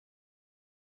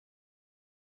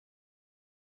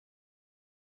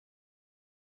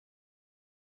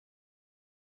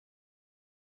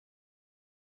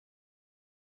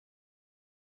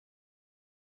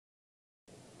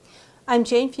I'm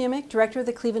Jane Fumick, Director of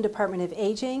the Cleveland Department of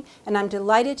Aging, and I'm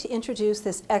delighted to introduce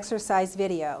this exercise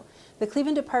video. The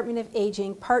Cleveland Department of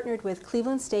Aging partnered with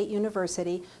Cleveland State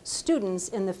University students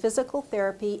in the physical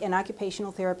therapy and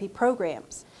occupational therapy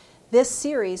programs. This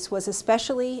series was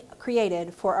especially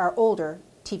created for our older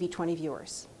TV20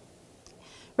 viewers.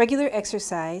 Regular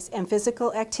exercise and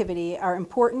physical activity are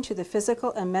important to the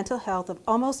physical and mental health of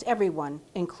almost everyone,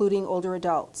 including older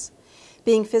adults.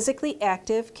 Being physically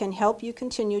active can help you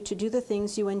continue to do the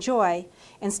things you enjoy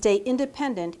and stay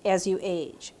independent as you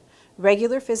age.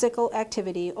 Regular physical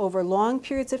activity over long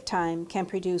periods of time can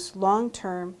produce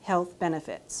long-term health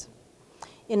benefits.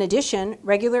 In addition,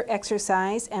 regular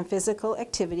exercise and physical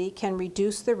activity can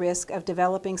reduce the risk of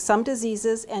developing some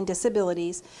diseases and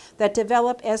disabilities that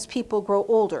develop as people grow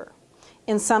older.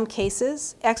 In some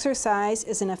cases, exercise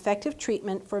is an effective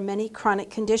treatment for many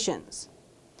chronic conditions.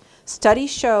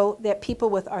 Studies show that people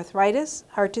with arthritis,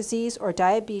 heart disease, or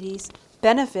diabetes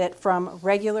benefit from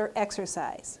regular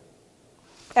exercise.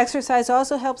 Exercise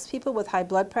also helps people with high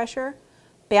blood pressure,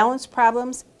 balance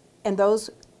problems, and those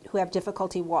who have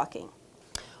difficulty walking.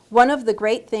 One of the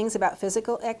great things about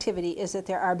physical activity is that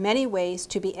there are many ways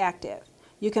to be active.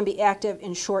 You can be active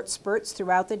in short spurts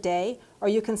throughout the day, or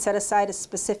you can set aside a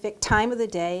specific time of the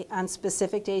day on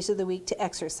specific days of the week to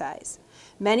exercise.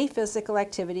 Many physical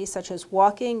activities, such as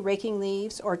walking, raking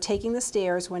leaves, or taking the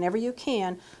stairs whenever you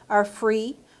can, are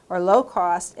free or low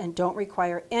cost and don't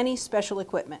require any special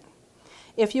equipment.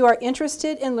 If you are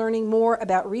interested in learning more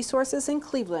about resources in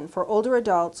Cleveland for older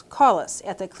adults, call us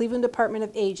at the Cleveland Department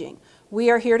of Aging. We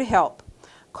are here to help.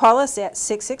 Call us at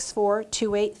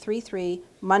 664-2833,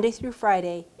 Monday through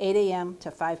Friday, 8 a.m.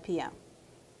 to 5 p.m.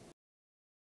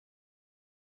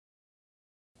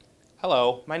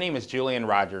 Hello, my name is Julian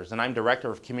Rogers, and I'm Director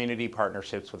of Community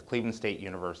Partnerships with Cleveland State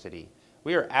University.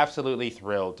 We are absolutely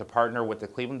thrilled to partner with the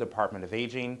Cleveland Department of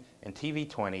Aging and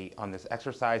TV20 on this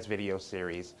exercise video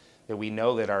series that we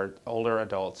know that our older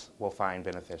adults will find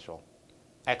beneficial.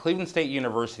 At Cleveland State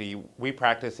University, we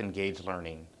practice engaged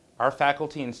learning. Our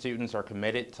faculty and students are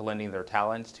committed to lending their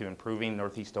talents to improving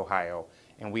Northeast Ohio,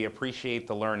 and we appreciate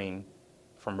the learning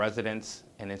from residents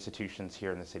and institutions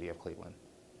here in the city of Cleveland.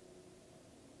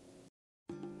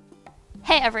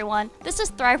 Hey everyone, this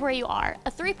is Thrive Where You Are,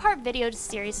 a 3-part video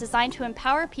series designed to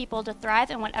empower people to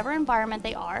thrive in whatever environment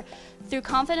they are through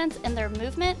confidence in their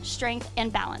movement, strength,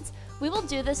 and balance. We will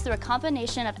do this through a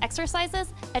combination of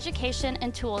exercises, education,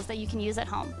 and tools that you can use at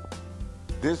home.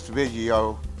 This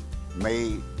video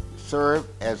may serve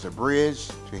as a bridge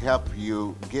to help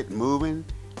you get moving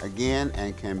again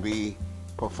and can be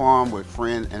performed with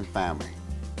friends and family.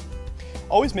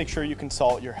 Always make sure you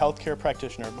consult your healthcare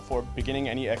practitioner before beginning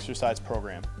any exercise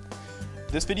program.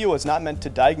 This video is not meant to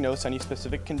diagnose any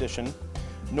specific condition,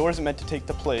 nor is it meant to take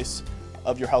the place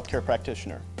of your healthcare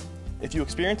practitioner. If you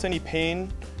experience any pain,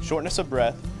 shortness of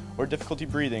breath, or difficulty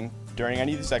breathing during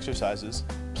any of these exercises,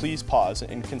 please pause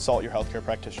and consult your healthcare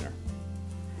practitioner.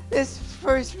 This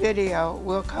first video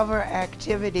will cover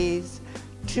activities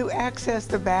to access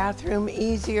the bathroom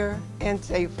easier and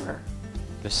safer.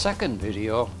 The second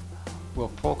video will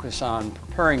focus on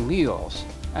preparing meals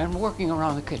and working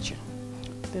around the kitchen.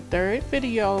 The third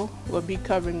video will be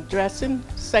covering dressing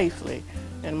safely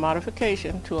and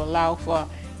modification to allow for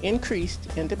increased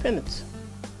independence.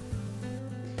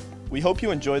 We hope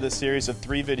you enjoy this series of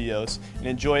 3 videos and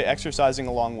enjoy exercising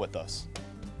along with us.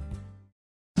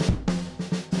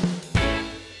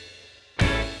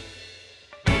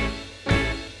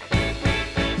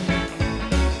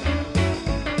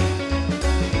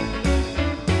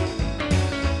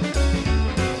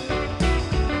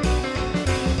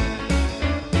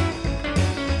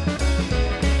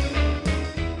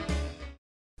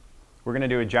 We're going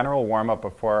to do a general warm-up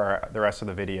before the rest of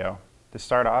the video. To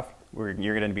start off, you're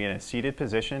going to be in a seated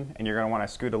position, and you're going to want to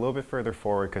scoot a little bit further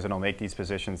forward because it'll make these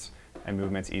positions and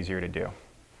movements easier to do.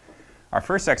 Our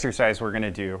first exercise we're going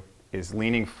to do is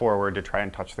leaning forward to try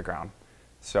and touch the ground.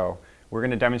 So we're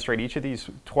going to demonstrate each of these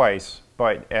twice,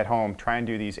 but at home try and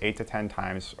do these 8 to 10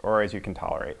 times or as you can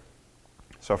tolerate.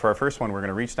 So for our first one, we're going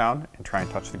to reach down and try and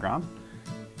touch the ground.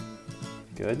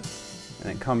 Good. And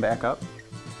then come back up.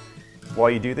 While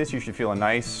you do this, you should feel a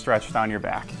nice stretch down your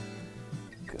back.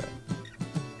 Good.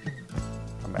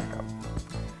 Come back up.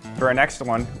 For our next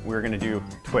one, we're going to do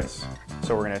twists.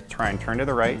 So we're going to try and turn to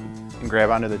the right and grab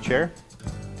onto the chair.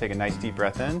 Take a nice deep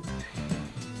breath in.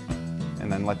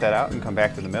 And then let that out and come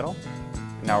back to the middle.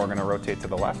 Now we're going to rotate to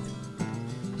the left.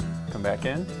 Come back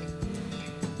in.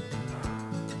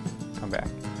 Come back.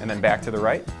 And then back to the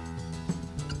right.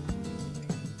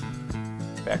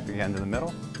 Back again to the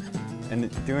middle. And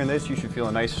doing this, you should feel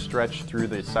a nice stretch through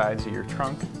the sides of your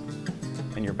trunk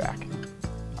and your back.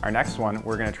 Our next one,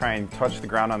 we're going to try and touch the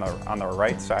ground on the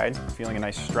right side, feeling a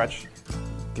nice stretch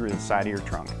through the side of your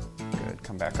trunk. Good.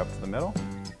 Come back up to the middle.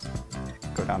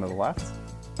 Go down to the left.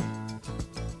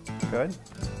 Good.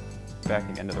 Back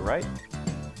again to the right.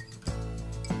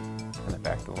 And then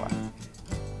back to the left.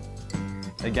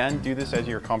 Again, do this as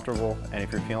you're comfortable, and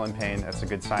if you're feeling pain, that's a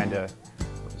good sign to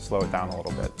slow it down a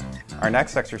little bit. Our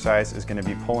next exercise is going to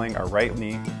be pulling our right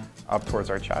knee up towards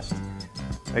our chest.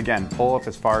 Again, pull up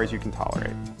as far as you can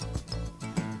tolerate.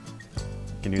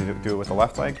 You can do it with the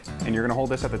left leg, and you're going to hold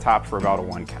this at the top for about a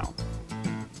 1 count.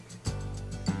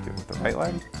 Do it with the right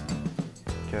leg.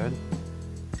 Good.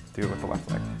 Do it with the left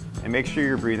leg. And make sure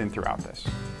you're breathing throughout this.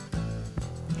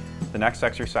 The next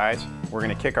exercise, we're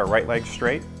going to kick our right leg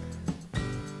straight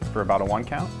for about a 1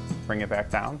 count, bring it back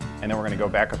down, and then we're going to go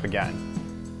back up again.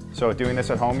 So doing this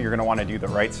at home, you're going to want to do the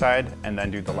right side and then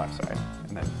do the left side.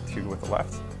 And then 2 with the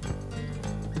left.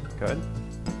 Good.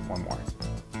 1 more.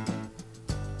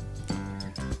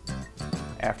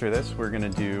 After this, we're going to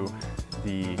do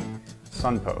the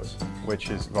sun pose, which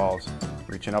involves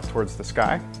reaching up towards the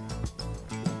sky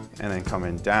and then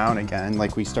coming down again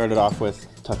like we started off with,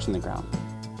 touching the ground.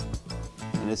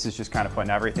 And this is just kind of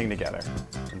putting everything together.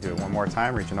 And do it 1 more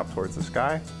time, reaching up towards the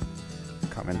sky,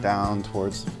 coming down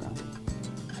towards the ground.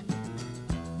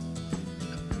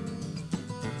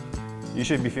 You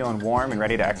should be feeling warm and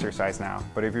ready to exercise now,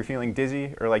 but if you're feeling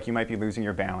dizzy or like you might be losing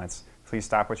your balance, please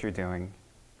stop what you're doing.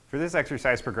 For this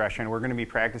exercise progression, we're going to be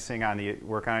practicing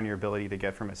working on your ability to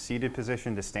get from a seated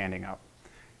position to standing up.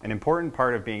 An important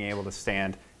part of being able to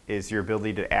stand is your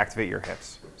ability to activate your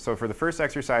hips. So for the first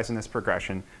exercise in this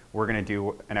progression, we're going to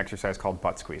do an exercise called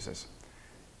butt squeezes.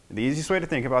 The easiest way to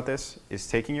think about this is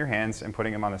taking your hands and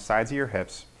putting them on the sides of your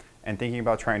hips and thinking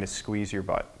about trying to squeeze your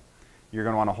butt. You're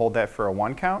going to want to hold that for a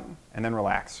 1 count and then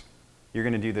relax. You're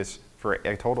going to do this for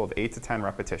a total of 8 to 10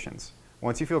 repetitions.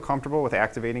 Once you feel comfortable with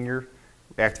activating your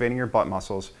butt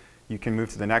muscles, you can move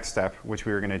to the next step, which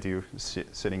we are going to do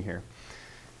sitting here.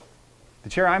 The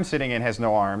chair I'm sitting in has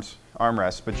no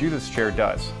armrests, but Judith's chair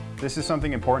does. This is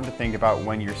something important to think about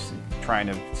when you're trying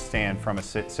to stand from a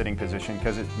sitting position,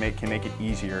 because it can make it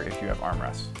easier if you have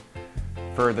armrests.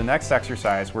 For the next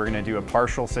exercise, we're going to do a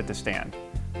partial sit to stand.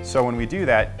 So when we do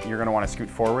that, you're going to want to scoot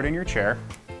forward in your chair,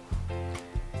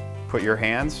 put your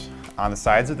hands on the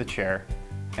sides of the chair,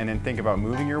 and then think about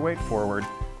moving your weight forward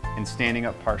and standing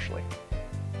up partially.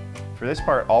 For this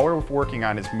part, all we're working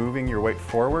on is moving your weight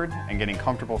forward and getting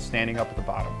comfortable standing up at the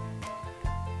bottom.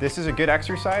 This is a good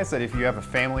exercise that if you have a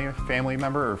family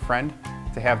member or friend,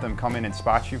 to have them come in and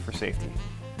spot you for safety.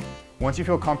 Once you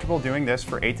feel comfortable doing this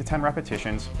for 8 to 10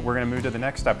 repetitions, we're going to move to the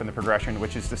next step in the progression,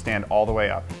 which is to stand all the way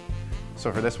up.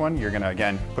 So for this one, you're going to,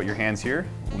 again, put your hands here,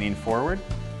 lean forward,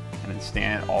 and then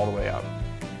stand all the way up.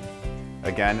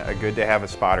 Again, good to have a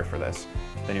spotter for this.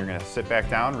 Then you're going to sit back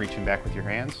down, reaching back with your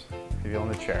hands, feel in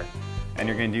the chair. And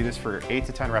you're going to do this for 8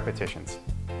 to 10 repetitions.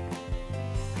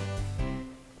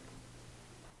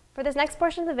 For this next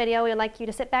portion of the video, we would like you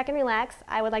to sit back and relax.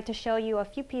 I would like to show you a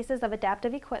few pieces of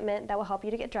adaptive equipment that will help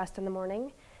you to get dressed in the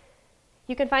morning.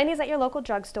 You can find these at your local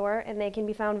drugstore, and they can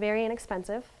be found very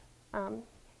inexpensive.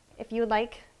 If you would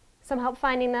like some help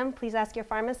finding them, please ask your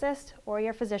pharmacist or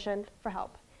your physician for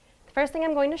help. The first thing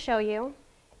I'm going to show you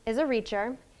is a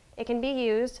reacher. It can be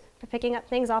used for picking up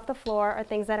things off the floor or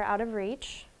things that are out of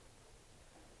reach.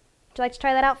 Would you like to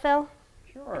try that out, Phil?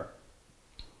 Sure.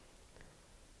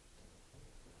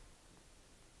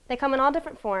 They come in all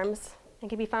different forms and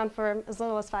can be found for as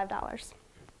little as $5.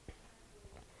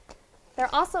 There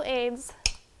are also aids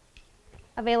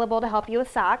available to help you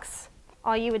with socks.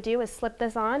 All you would do is slip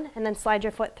this on and then slide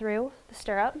your foot through the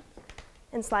stirrup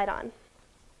and slide on.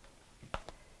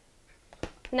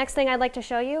 The next thing I'd like to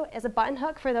show you is a button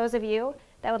hook for those of you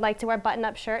that would like to wear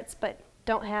button-up shirts but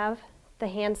don't have the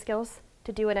hand skills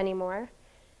to do it anymore.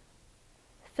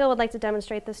 Phil would like to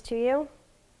demonstrate this to you.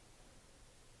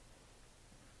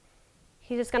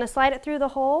 He's just going to slide it through the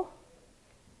hole,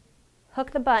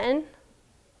 hook the button,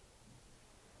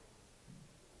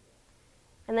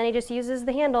 and then he just uses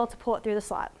the handle to pull it through the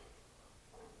slot.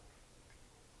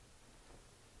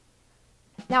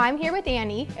 Now I'm here with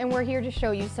Annie, and we're here to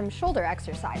show you some shoulder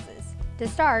exercises. To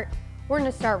start, we're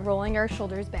going to start rolling our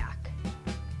shoulders back.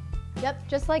 Yep,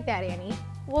 just like that, Annie.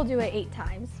 We'll do it 8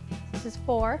 times. This is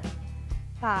 4,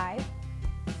 5,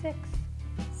 6,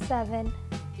 7,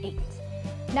 8.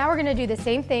 Now we're going to do the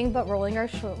same thing, but rolling our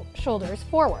shoulders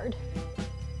forward.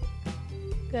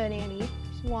 Good, Annie.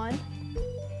 1,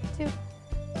 2,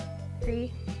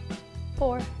 3,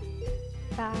 4,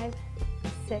 5,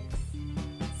 6,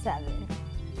 7,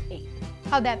 8.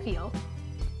 How'd that feel?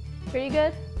 Pretty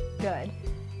good? Good.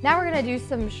 Now we're gonna do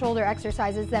some shoulder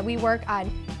exercises that we work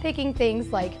on picking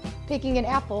things like picking an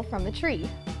apple from a tree.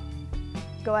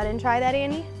 Go ahead and try that,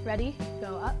 Annie. Ready?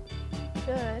 Go up.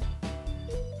 Good.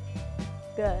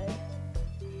 Good.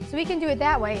 So we can do it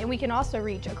that way, and we can also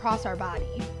reach across our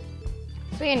body.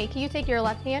 So Annie, can you take your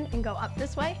left hand and go up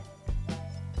this way?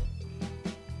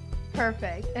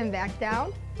 Perfect. And back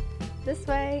down. This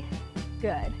way.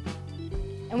 Good.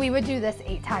 And we would do this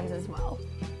 8 times as well.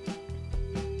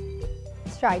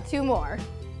 Let's try 2 more.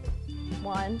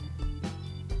 1,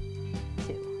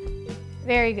 2.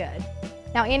 Very good.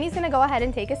 Now Annie's gonna go ahead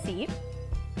and take a seat.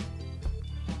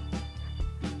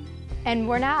 And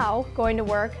we're now going to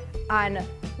work on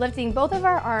lifting both of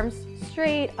our arms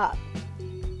straight up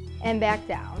and back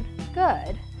down.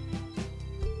 Good.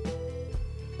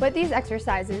 With these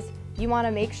exercises, you want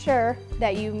to make sure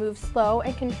that you move slow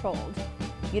and controlled.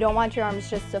 You don't want your arms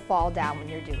just to fall down when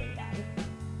you're doing them.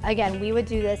 Again, we would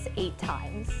do this 8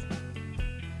 times.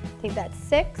 I think that's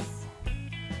 6,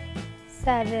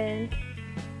 7,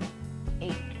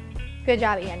 8. Good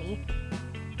job, Annie.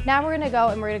 Now we're gonna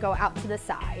go out to the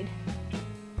side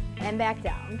and back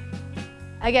down.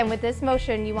 Again, with this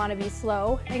motion, you wanna be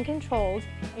slow and controlled,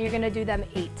 and you're gonna do them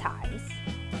 8 times.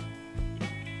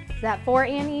 Is that 4,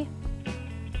 Annie?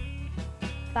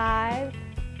 5,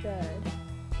 good.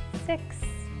 6,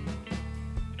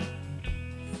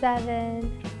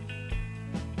 7,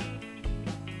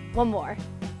 1 more.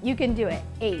 You can do it,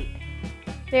 8.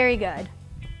 Very good.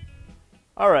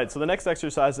 All right, so the next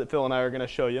exercise that Phil and I are going to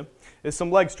show you is some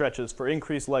leg stretches for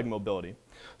increased leg mobility.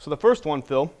 So the first one,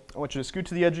 Phil, I want you to scoot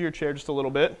to the edge of your chair just a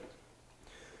little bit.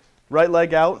 Right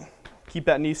leg out, keep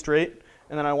that knee straight,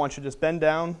 and then I want you to just bend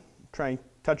down, try and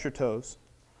touch your toes.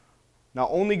 Now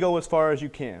only go as far as you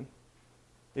can.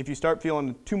 If you start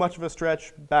feeling too much of a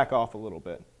stretch, back off a little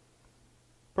bit.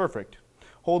 Perfect.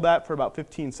 Hold that for about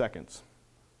 15 seconds.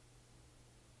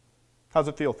 How's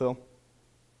it feel, Phil?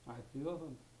 I feel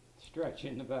a stretch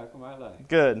in the back of my leg.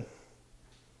 Good.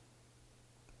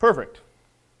 Perfect.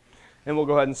 And we'll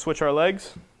go ahead and switch our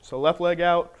legs. So left leg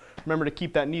out. Remember to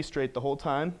keep that knee straight the whole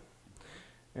time.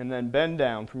 And then bend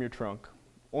down from your trunk.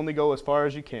 Only go as far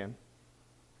as you can.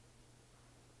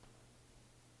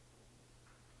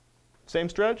 Same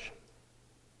stretch?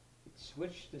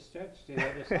 Switch the stretch to the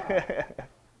other side.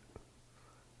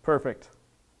 Perfect.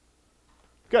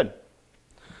 Good.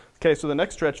 Okay, so the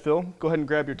next stretch, Phil, go ahead and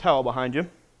grab your towel behind you.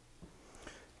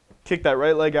 Kick that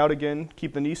right leg out again,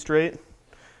 keep the knee straight,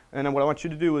 and then what I want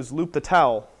you to do is loop the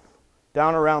towel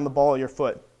down around the ball of your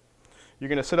foot. You're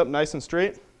going to sit up nice and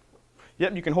straight.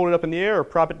 Yep, you can hold it up in the air or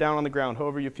prop it down on the ground,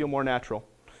 however you feel more natural.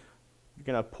 You're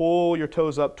going to pull your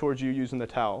toes up towards you using the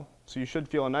towel. So you should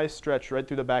feel a nice stretch right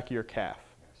through the back of your calf.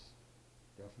 Yes,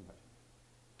 definitely.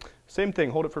 Same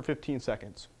thing, hold it for 15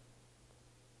 seconds.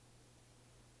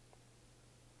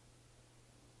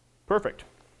 Perfect.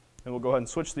 And we'll go ahead and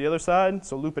switch to the other side.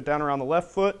 So loop it down around the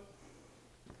left foot.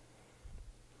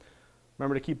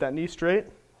 Remember to keep that knee straight.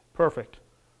 Perfect.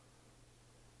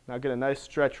 Now get a nice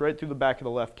stretch right through the back of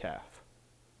the left calf.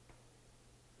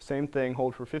 Same thing,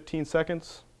 hold for 15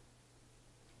 seconds.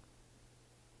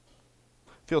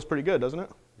 Feels pretty good, doesn't it?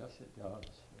 Yes, it does.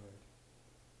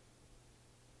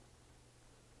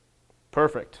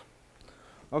 Perfect.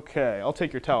 Okay, I'll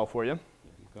take your towel for you.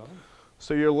 There you go.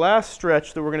 So your last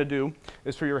stretch that we're going to do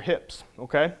is for your hips,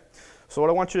 okay? So what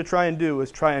I want you to try and do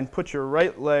is try and put your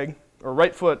right leg or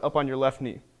right foot up on your left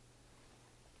knee.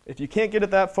 If you can't get it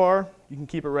that far, you can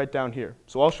keep it right down here.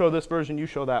 So I'll show this version, you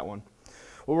show that one.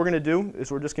 What we're going to do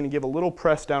is we're just going to give a little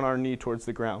press down our knee towards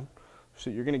the ground. So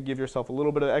you're going to give yourself a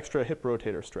little bit of extra hip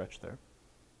rotator stretch there.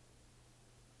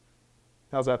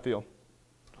 How's that feel?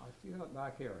 I feel it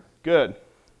back here. Good.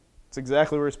 It's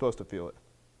exactly where you're supposed to feel it.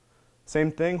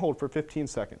 Same thing, hold for 15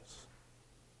 seconds.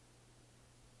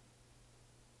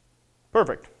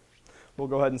 Perfect. We'll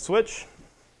go ahead and switch.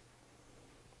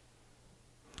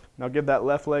 Now give that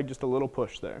left leg just a little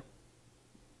push there.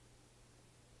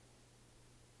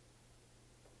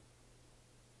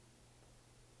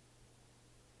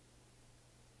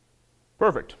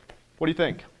 Perfect. What do you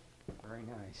think? Very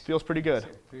nice. Feels pretty good.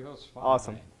 It feels fine.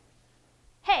 Awesome.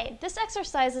 Hey, this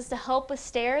exercise is to help with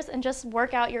stairs and just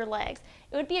work out your legs.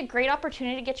 It would be a great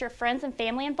opportunity to get your friends and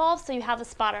family involved so you have a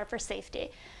spotter for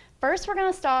safety. First, we're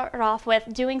going to start off with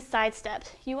doing side steps.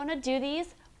 You want to do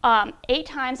these 8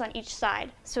 times on each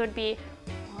side. So it would be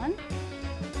 1,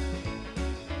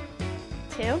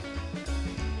 2,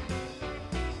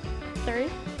 3,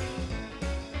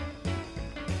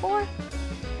 4,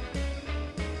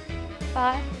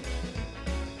 5,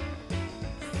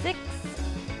 6,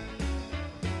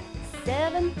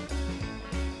 7,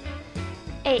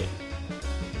 8.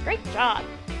 Great job.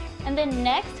 And then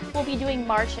next, we'll be doing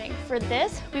marching. For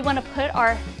this, we want to put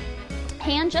our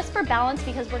hand just for balance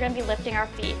because we're going to be lifting our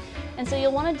feet. And so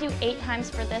you'll want to do 8 times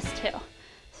for this too.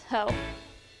 So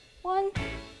 1,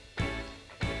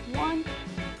 1,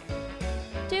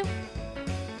 2,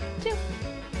 2,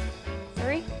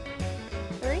 3,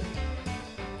 3,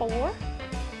 4,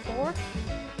 4,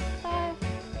 5,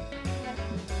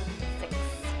 6,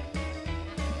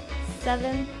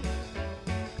 7,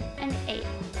 and 8.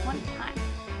 1 time.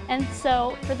 And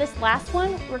so for this last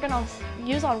one, we're going to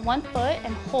use on one foot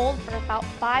and hold for about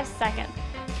 5 seconds.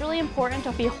 It's really important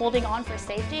to be holding on for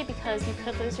safety because you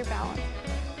could lose your balance.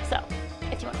 So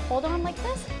if you want to hold on like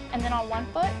this, and then on one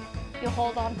foot, you'll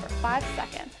hold on for 5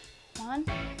 seconds. 1,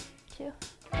 2,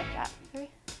 like that, 3,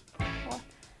 4,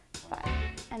 5.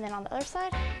 And then on the other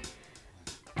side,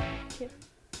 2.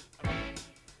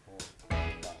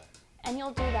 And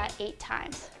you'll do that 8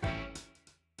 times.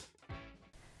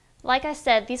 Like I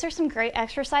said, these are some great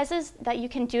exercises that you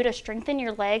can do to strengthen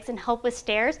your legs and help with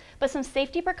stairs, but some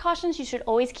safety precautions you should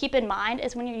always keep in mind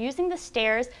is when you're using the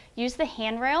stairs, use the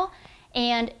handrail,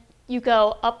 and you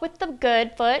go up with the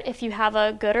good foot if you have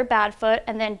a good or bad foot,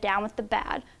 and then down with the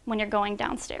bad when you're going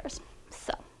downstairs.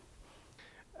 So,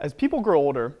 as people grow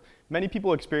older, many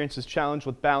people experience this challenge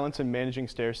with balance and managing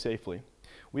stairs safely.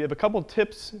 We have a couple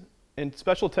tips and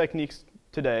special techniques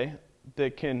today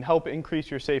that can help increase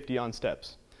your safety on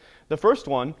steps. The first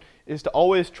one is to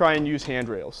always try and use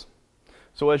handrails.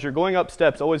 So as you're going up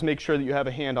steps, always make sure that you have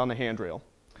a hand on the handrail.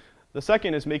 The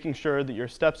second is making sure that your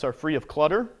steps are free of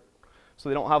clutter, so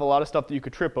they don't have a lot of stuff that you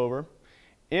could trip over,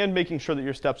 and making sure that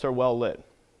your steps are well lit.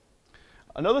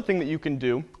 Another thing that you can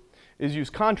do is use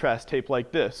contrast tape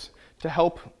like this to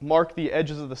help mark the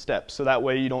edges of the steps, so that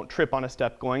way you don't trip on a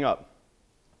step going up.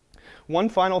 One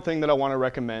final thing that I want to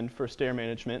recommend for stair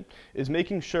management is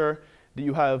making sure that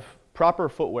you have proper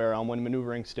footwear on when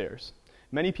maneuvering stairs.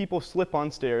 Many people slip on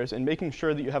stairs, and making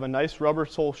sure that you have a nice rubber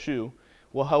sole shoe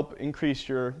will help increase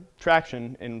your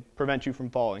traction and prevent you from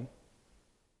falling.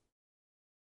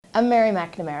 I'm Mary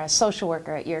McNamara, social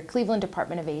worker at your Cleveland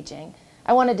Department of Aging.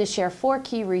 I wanted to share 4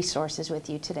 key resources with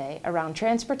you today around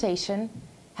transportation,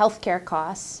 healthcare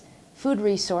costs, food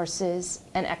resources,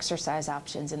 and exercise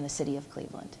options in the city of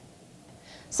Cleveland.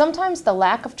 Sometimes the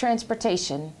lack of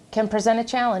transportation can present a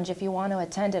challenge if you want to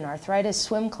attend an arthritis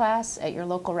swim class at your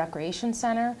local recreation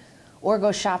center or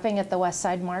go shopping at the West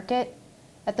Side Market.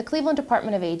 At the Cleveland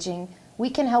Department of Aging, we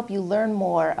can help you learn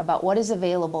more about what is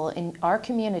available in our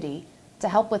community to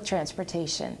help with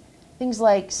transportation. Things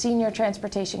like Senior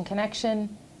Transportation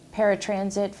Connection,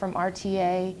 paratransit from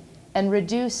RTA, and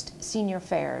reduced senior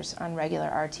fares on regular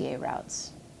RTA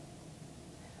routes.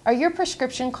 Are your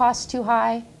prescription costs too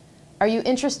high? Are you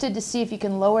interested to see if you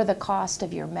can lower the cost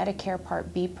of your Medicare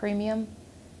Part B premium?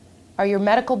 Are your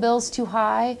medical bills too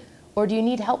high, or do you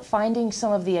need help finding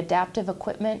some of the adaptive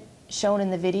equipment shown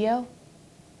in the video?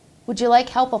 Would you like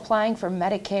help applying for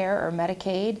Medicare or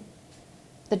Medicaid?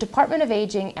 The Department of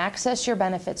Aging Access Your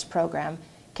Benefits program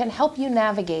can help you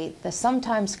navigate the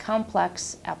sometimes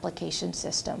complex application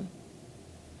system.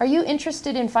 Are you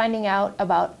interested in finding out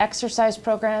about exercise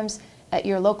programs at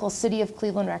your local City of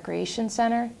Cleveland Recreation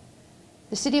Center?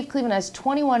 The City of Cleveland has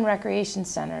 21 recreation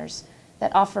centers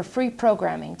that offer free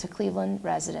programming to Cleveland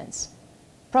residents.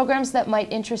 Programs that might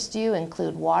interest you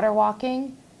include water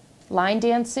walking, line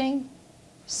dancing,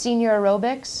 senior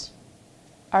aerobics,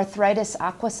 arthritis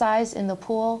aquasize in the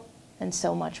pool, and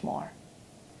so much more.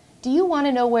 Do you want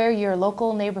to know where your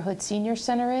local neighborhood senior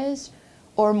center is,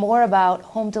 or more about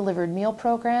home-delivered meal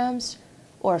programs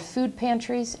or food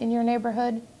pantries in your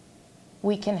neighborhood?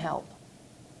 We can help.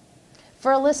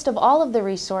 For a list of all of the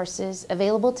resources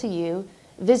available to you,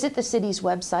 visit the city's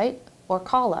website or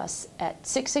call us at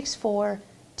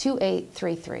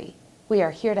 664-2833. We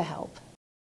are here to help.